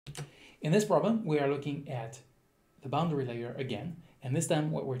In this problem, we are looking at the boundary layer again, and this time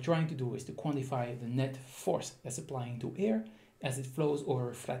what we're trying to do is to quantify the net force that's applying to air as it flows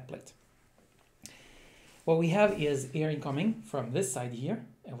over a flat plate. What we have is air incoming from this side here,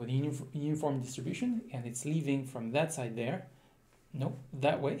 and with a uniform distribution, and it's leaving from that side there, no,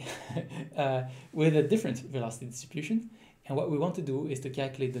 that way, with a different velocity distribution. And what we want to do is to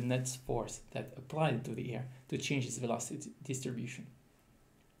calculate the net force that applied to the air to change its velocity distribution.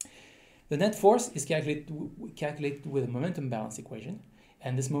 The net force is calculated with a momentum balance equation,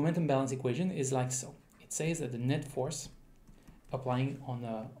 and this momentum balance equation is like so. It says that the net force applying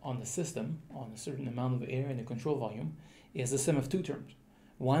on the system, on a certain amount of air in the control volume, is the sum of two terms.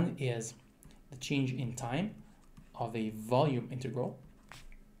 One is the change in time of a volume integral,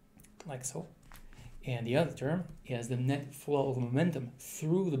 like so, and the other term is the net flow of momentum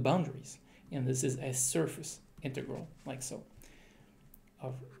through the boundaries, and this is a surface integral, like so,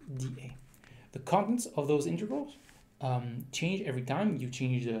 of dA. The contents of those integrals change every time you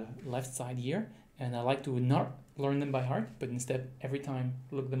change the left side here, and I like to not learn them by heart, but instead every time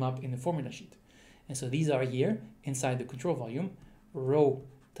look them up in the formula sheet. And so these are here inside the control volume, rho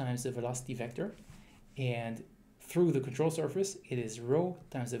times the velocity vector, and through the control surface it is rho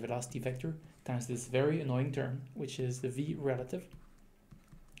times the velocity vector times this very annoying term, which is the v relative,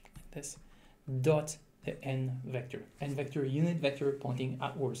 like this, dot the n vector unit vector pointing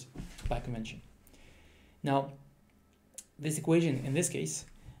outwards by convention. Now this equation in this case,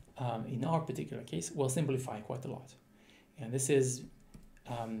 in our particular case, will simplify quite a lot, and this is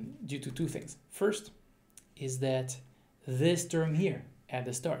due to two things. First is that this term here at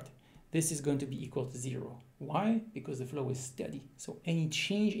the start, this is going to be equal to 0. Why? Because the flow is steady, so any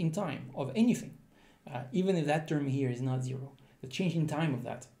change in time of anything, even if that term here is not 0, the change in time of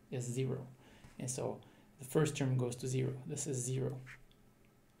that is 0, and so the first term goes to 0. This is 0.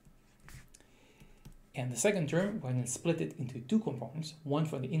 And the second term, we're going to split it into two components, one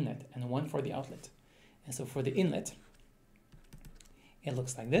for the inlet and one for the outlet. And so for the inlet, it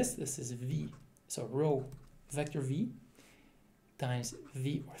looks like this. This is V, so rho vector V times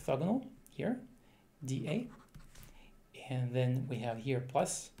V orthogonal here, dA. And then we have here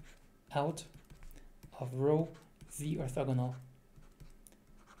plus out of rho V orthogonal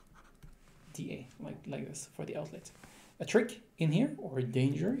dA, like this for the outlet. A trick in here, or a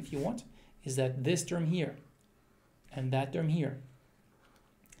danger if you want, is that this term here and that term here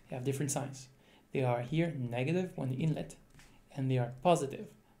have different signs. They are here negative when the inlet, and they are positive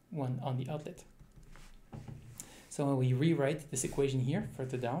when on the outlet. So when we rewrite this equation here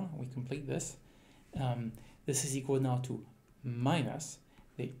further down, we complete this. This is equal now to minus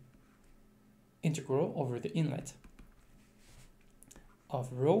the integral over the inlet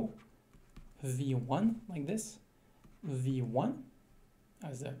of rho V1, like this, V1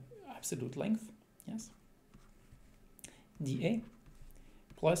 as the absolute length, yes, dA,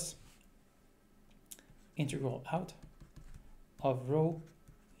 plus integral out of rho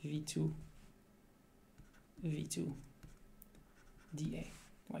V2 dA,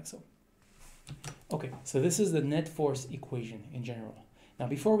 like so. Okay, so this is the net force equation in general. Now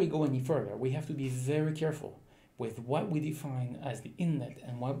before we go any further, we have to be very careful with what we define as the inlet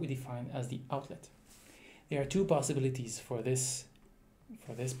and what we define as the outlet. There are two possibilities for this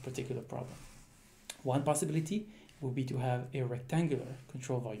particular problem. One possibility will be to have a rectangular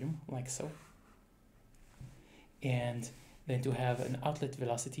control volume like so, and then to have an outlet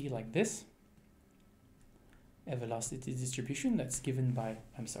velocity like this, a velocity distribution that's given by,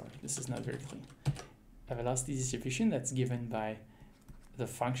 I'm sorry, this is not very clean, a velocity distribution that's given by the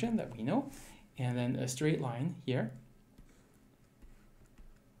function that we know, and then a straight line here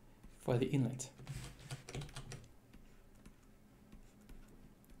for the inlet.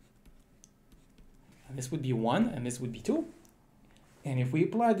 And this would be 1 and this would be 2. And if we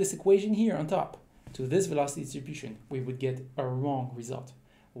apply this equation here on top to this velocity distribution, we would get a wrong result.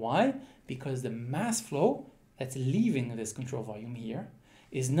 Why? Because the mass flow that's leaving this control volume here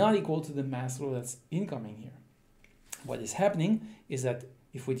is not equal to the mass flow that's incoming here. What is happening is that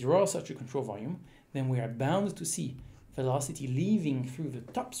if we draw such a control volume, then we are bound to see velocity leaving through the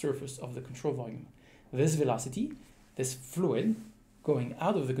top surface of the control volume. This velocity, this fluid going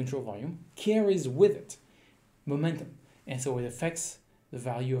out of the control volume, carries with it momentum, and so it affects the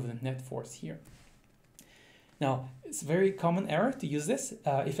value of the net force here. Now, it's a very common error to use this.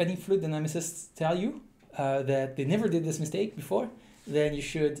 If any fluid dynamicists tell you that they never did this mistake before, then you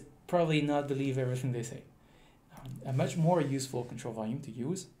should probably not believe everything they say. A much more useful control volume to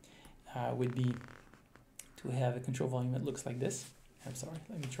use would be to have a control volume that looks like this. I'm sorry,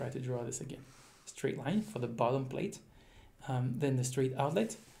 let me try to draw this again. Straight line for the bottom plate, then the straight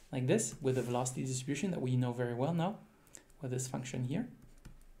outlet like this, with the velocity distribution that we know very well now, with this function here.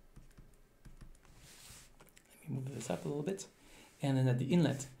 Let me move this up a little bit. And then at the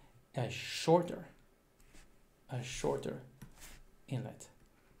inlet, a shorter inlet.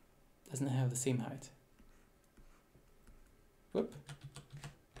 Doesn't have the same height. Whoop,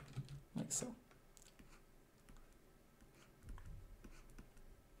 like so.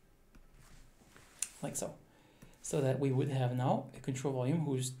 Like so. So that we would have now a control volume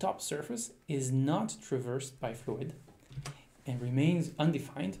whose top surface is not traversed by fluid and remains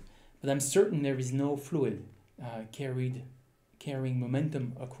undefined, but I'm certain there is no fluid carrying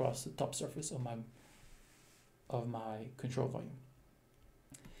momentum across the top surface of my control volume.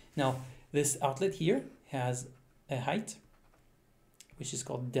 Now, this outlet here has a height, which is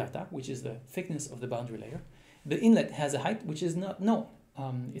called delta, which is the thickness of the boundary layer. The inlet has a height which is not known.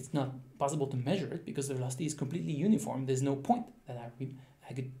 It's not possible to measure it because the velocity is completely uniform. There's no point that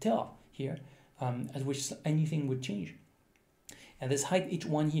I could tell here at which anything would change. And this height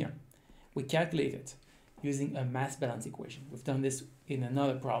h1 here, we calculate it using a mass balance equation. We've done this in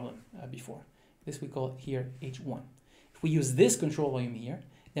another problem before. This we call here h1. If we use this control volume here,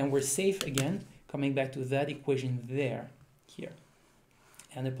 then we're safe again, coming back to that equation here,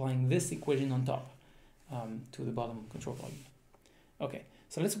 and applying this equation on top to the bottom control volume. Okay,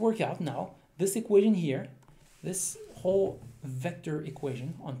 so let's work out now this equation here, this whole vector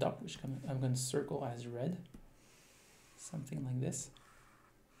equation on top, which I'm going to circle as red, something like this.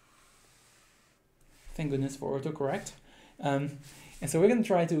 Thank goodness for autocorrect. And so we're going to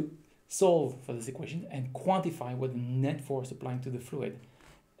try to solve for this equation and quantify what the net force applying to the fluid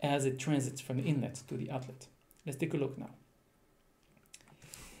as it transits from the inlet to the outlet. Let's take a look now.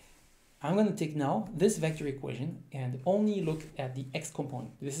 I'm going to take now this vector equation and only look at the x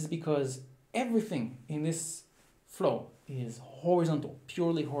component. This is because everything in this flow is horizontal,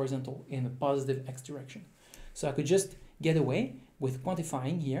 purely horizontal in the positive x direction. So I could just get away with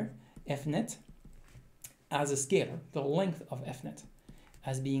quantifying here f net as a scalar, the length of f net,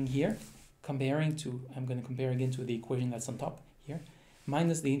 as being here, comparing to, I'm going to compare again to the equation that's on top here,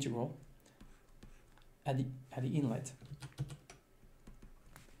 minus the integral at the inlet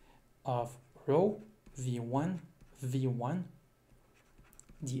of rho v1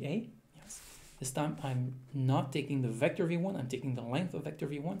 dA. Yes. This time I'm not taking the vector v1, I'm taking the length of vector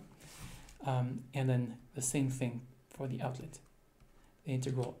v1. And then the same thing for the outlet. The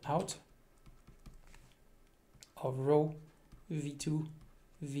integral out of rho v2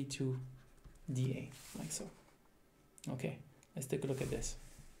 dA, like so. Okay, let's take a look at this.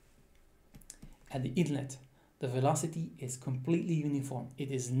 At the inlet, the velocity is completely uniform.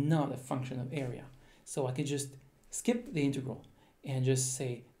 It is not a function of area. So I could just skip the integral and just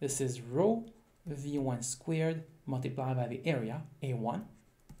say this is rho v1 squared multiplied by the area, A1.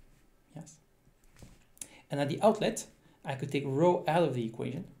 Yes. And at the outlet, I could take rho out of the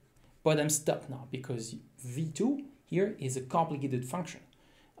equation, but I'm stuck now because v2 here is a complicated function.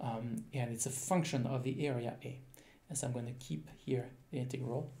 And it's a function of the area A. And so I'm going to keep here the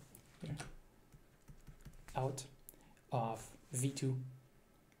integral here, out of v2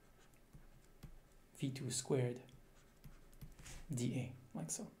 squared dA,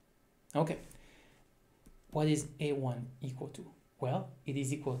 like so. Okay, what is A1 equal to? Well, it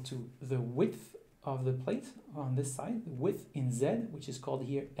is equal to the width of the plate on this side, the width in Z, which is called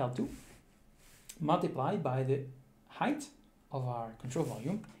here L2, multiplied by the height of our control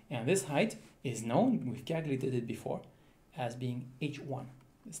volume, and this height is known, we've calculated it before, as being h1,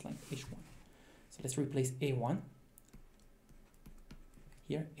 this length h1. So let's replace A1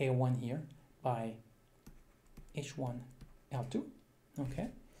 here by h1 L2, okay?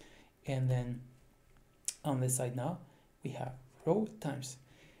 And then on this side now, we have rho times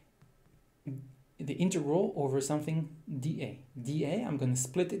the integral over something dA. dA, I'm going to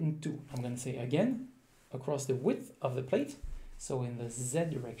split it in two. I'm going to say again, across the width of the plate, so in the Z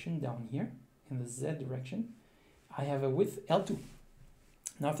direction down here, in the Z direction, I have a width L2.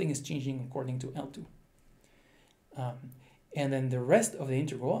 Nothing is changing according to L2. And then the rest of the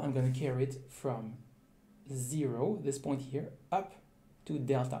integral, I'm going to carry it from 0, this point here, up to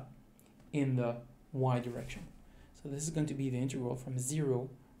delta in the Y direction. So this is going to be the integral from 0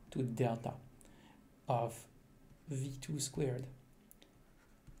 to delta of v2 squared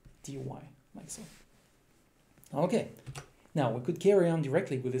dy, like so. Okay, now we could carry on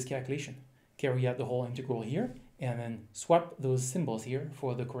directly with this calculation. Carry out the whole integral here, and then swap those symbols here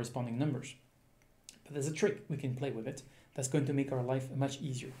for the corresponding numbers. But there's a trick we can play with it that's going to make our life much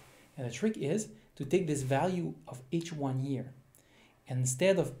easier. And the trick is to take this value of h1 here, and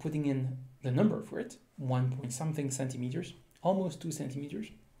instead of putting in the number for it, 1 point something centimeters, almost 2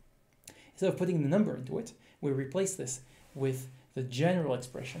 centimeters, instead of putting the number into it, we replace this with the general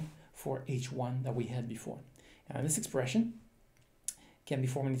expression for h1 that we had before. And this expression can be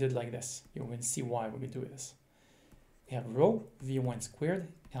formulated like this. You're going to see why we're going to do this. We have rho v1 squared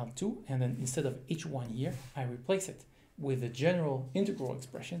L2, and then instead of h1 here, I replace it with the general integral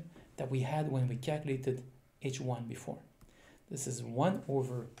expression that we had when we calculated h1 before. This is 1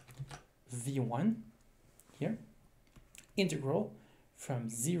 over v1 here, integral from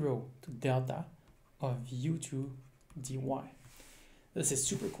 0 to delta of u2 dy. This is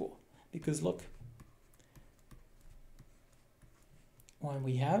super cool because look, when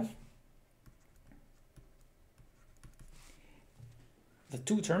we have the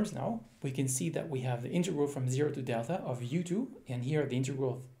two terms now, we can see that we have the integral from 0 to delta of u2, and here the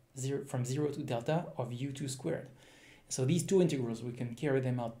integral from 0 to delta of u2 squared. So these two integrals, we can carry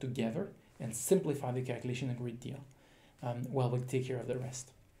them out together and simplify the calculation a great deal, while we take care of the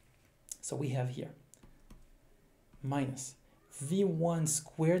rest. So we have here minus v1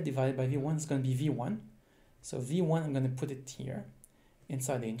 squared divided by v1 is going to be v1. So v1, I'm going to put it here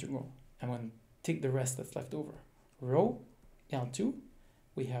inside the integral. I'm going to take the rest that's left over. Rho L2,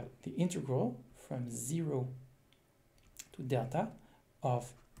 we have the integral from 0 to delta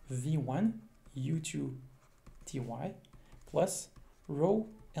of v1 u2 dy plus rho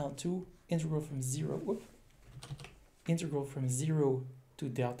L2 integral from 0 to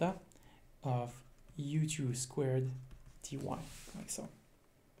delta of u2 squared dy, like so.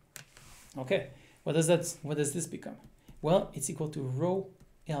 Okay, what does this become? Well, it's equal to rho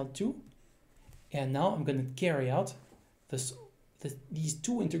L2, and now I'm going to carry out these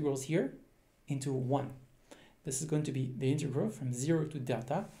two integrals here into one. This is going to be the integral from 0 to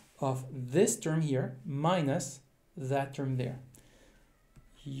delta of this term here minus that term there.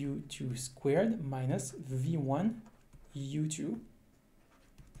 u2 squared minus v1 u2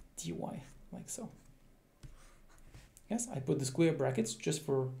 dy, like so. Yes, I put the square brackets just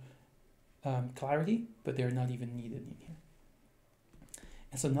for clarity, but they're not even needed in here.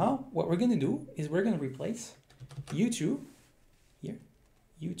 And so now what we're going to do is we're going to replace u2 here,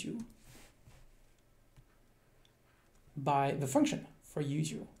 u2, by the function for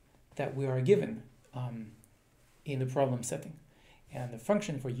u2 that we are given in the problem setting. And the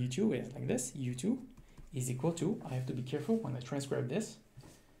function for u2 is like this. u2 is equal to, I have to be careful when I transcribe this.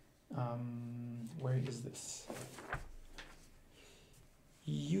 Where is this?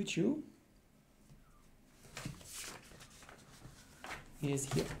 u2 is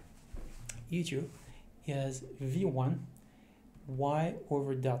here. u2 is v1 y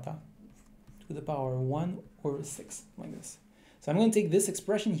over delta to the power 1 over 6, like this. So I'm going to take this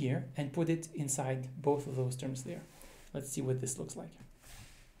expression here and put it inside both of those terms there. Let's see what this looks like.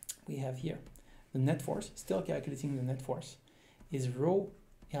 We have here the net force, still calculating the net force, is rho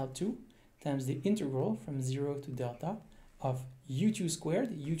L2 times the integral from 0 to delta of u2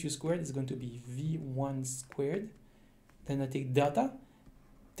 squared. u2 squared is going to be v1 squared. Then I take delta.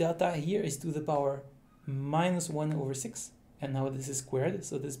 Delta here is to the power minus 1 over 6. And now this is squared,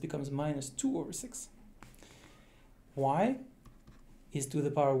 so this becomes minus 2 over 6. Y is to the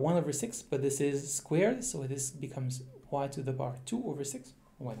power 1 over 6, but this is squared, so this becomes y to the power 2 over 6,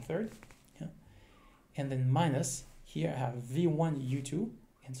 1/3. Yeah. And then minus, here I have v1 u2,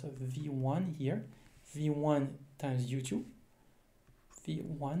 and so v1 here, v1 times u2,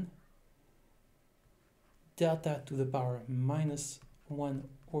 v1 delta to the power minus 1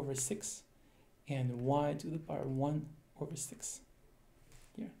 over 6, and y to the power 1 over 6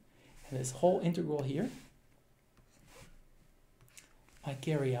 here. And this whole integral here I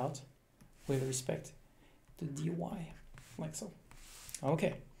carry out with respect to dy, like so.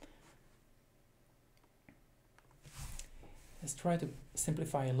 Okay. Let's try to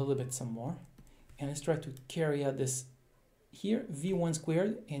simplify a little bit some more. And let's try to carry out this here, v1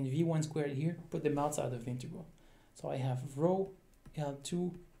 squared and v1 squared here, put them outside of the integral. So I have rho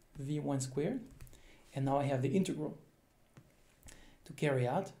L2 v1 squared, and now I have the integral to carry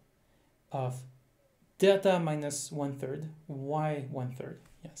out of delta minus 1/3, y 1/3,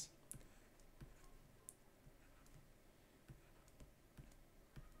 yes.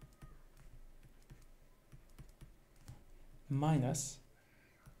 Minus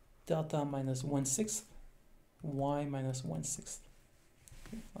delta minus 1/6, y minus 1/6,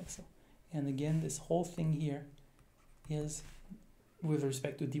 like so. And again, this whole thing here is with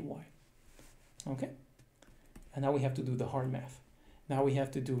respect to dy. Okay? And now we have to do the hard math. Now we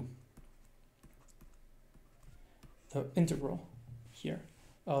have to do the integral here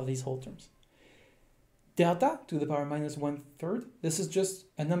of these whole terms. Delta to the power minus 1/3, this is just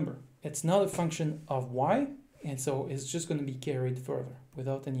a number. It's not a function of y, And so it's just going to be carried further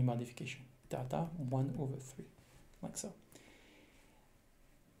without any modification. Delta 1 over 3, like so.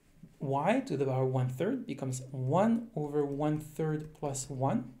 Y to the power 1/3 becomes 1 over 1/3 plus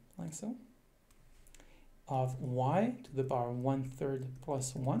 1, like so, of y to the power 1/3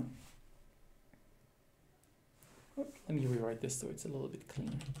 plus 1. Oh, let me rewrite this so it's a little bit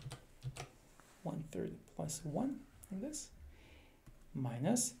cleaner. 1/3 plus 1, like this,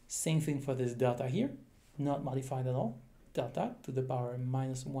 minus, same thing for this delta here, not modified at all, delta to the power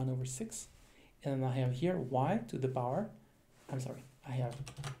minus 1 over 6. And then I have here y to the power, I have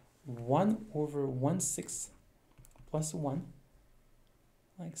 1 over 1/6 plus 1,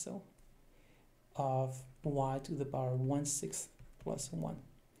 like so, of y to the power 1/6 plus 1.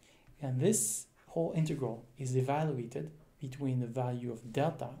 And this whole integral is evaluated between the value of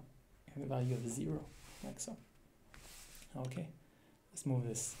delta and the value of 0, like so. Okay, let's move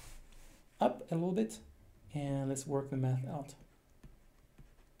this up a little bit and let's work the math out.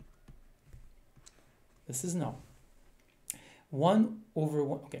 This is now 1 over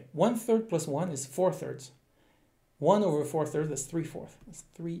 1, okay, 1/3 plus 1 is 4/3. 1 over 4/3, that's 3/4. That's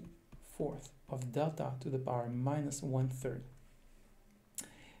 3/4 of delta to the power minus 1/3.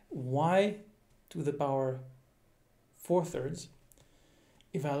 Y to the power 4/3,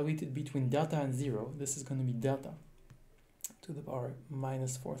 evaluated between delta and 0, this is going to be delta to the power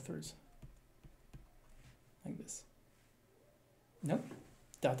minus 4/3. Like this. Nope,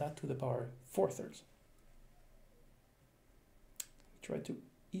 delta to the power 4/3. Try to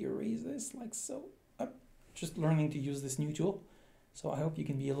erase this like so. Just learning to use this new tool, so I hope you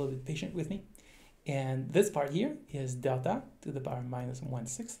can be a little bit patient with me. And this part here is delta to the power minus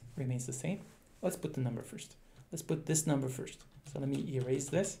 1/6, remains the same. Let's put the number first. Let's put this number first. So let me erase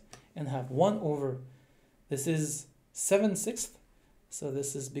this and have 1 over, this is 7/6, so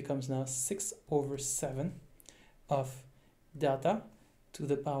this is becomes now 6 over 7 of delta to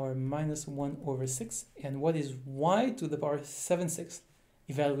the power minus 1 over 6. And what is y to the power 7/6?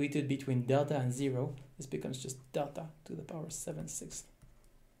 Evaluated between delta and 0, this becomes just delta to the power 7/6.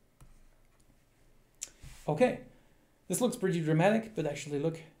 Okay, this looks pretty dramatic, but actually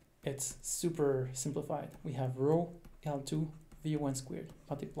look, it's super simplified. We have rho L2 V1 squared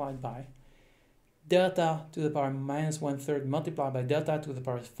multiplied by delta to the power minus 1/3 multiplied by delta to the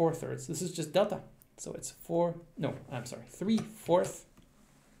power 4/3. This is just delta. So it's 3/4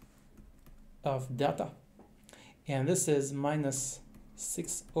 of delta. And this is minus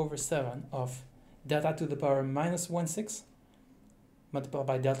 6 over 7 of delta to the power minus 1/6 multiplied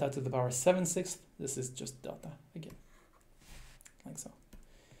by delta to the power 7/6. This is just delta again, like so.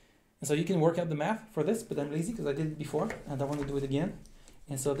 And so you can work out the math for this, but I'm lazy because I did it before and I want to do it again.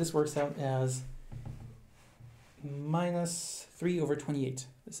 And so this works out as minus 3 over 28.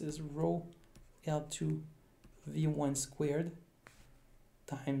 This is rho L2 V1 squared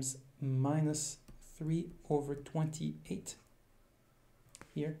times minus 3 over 28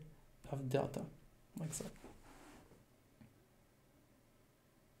 here of delta, like so.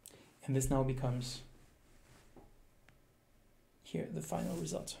 And this now becomes here the final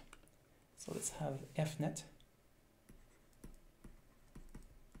result. So let's have F net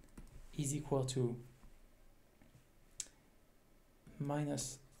is equal to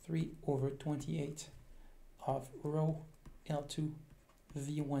minus 3 over 28 of rho L2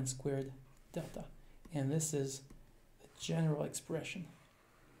 V1 squared delta. And this is the general expression.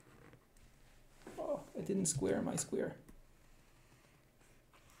 Oh, I didn't square my square.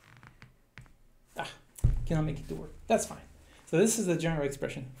 Cannot make it to work. That's fine. So this is the general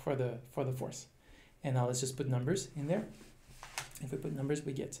expression for the force. And now let's just put numbers in there. If we put numbers,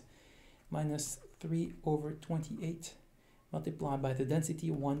 we get minus 3 over 28 multiplied by the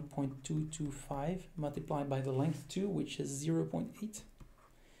density 1.225 multiplied by the length 2, which is 0.8,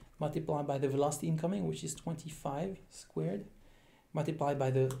 multiplied by the velocity incoming, which is 25 squared, multiplied by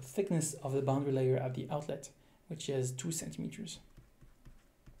the thickness of the boundary layer at the outlet, which is 2 centimeters.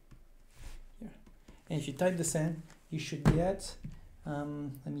 Here. And if you type this in, you should get,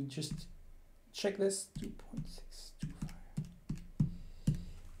 let me just check this, 2.625.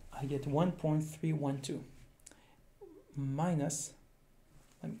 I get 1.312 minus,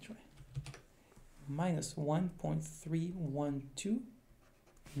 let me try, minus 1.312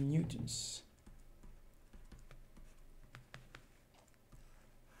 newtons.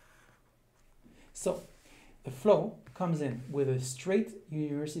 So the flow comes in with a straight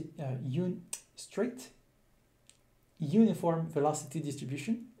uniform velocity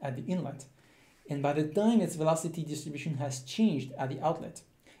distribution at the inlet, and by the time its velocity distribution has changed at the outlet,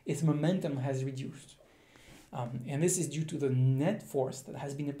 its momentum has reduced. And this is due to the net force that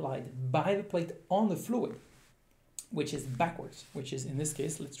has been applied by the plate on the fluid which is backwards, which is in this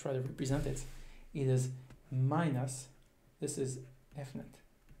case, let's try to represent it. It is minus, this is F net.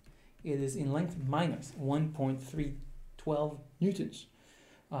 It is in length minus 1.312 newtons.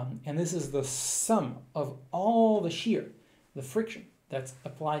 And this is the sum of all the shear, the friction that's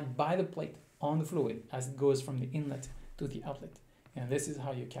applied by the plate on the fluid as it goes from the inlet to the outlet. And this is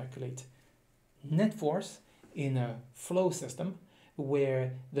how you calculate net force in a flow system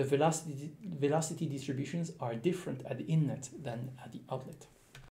where the velocity distributions are different at the inlet than at the outlet.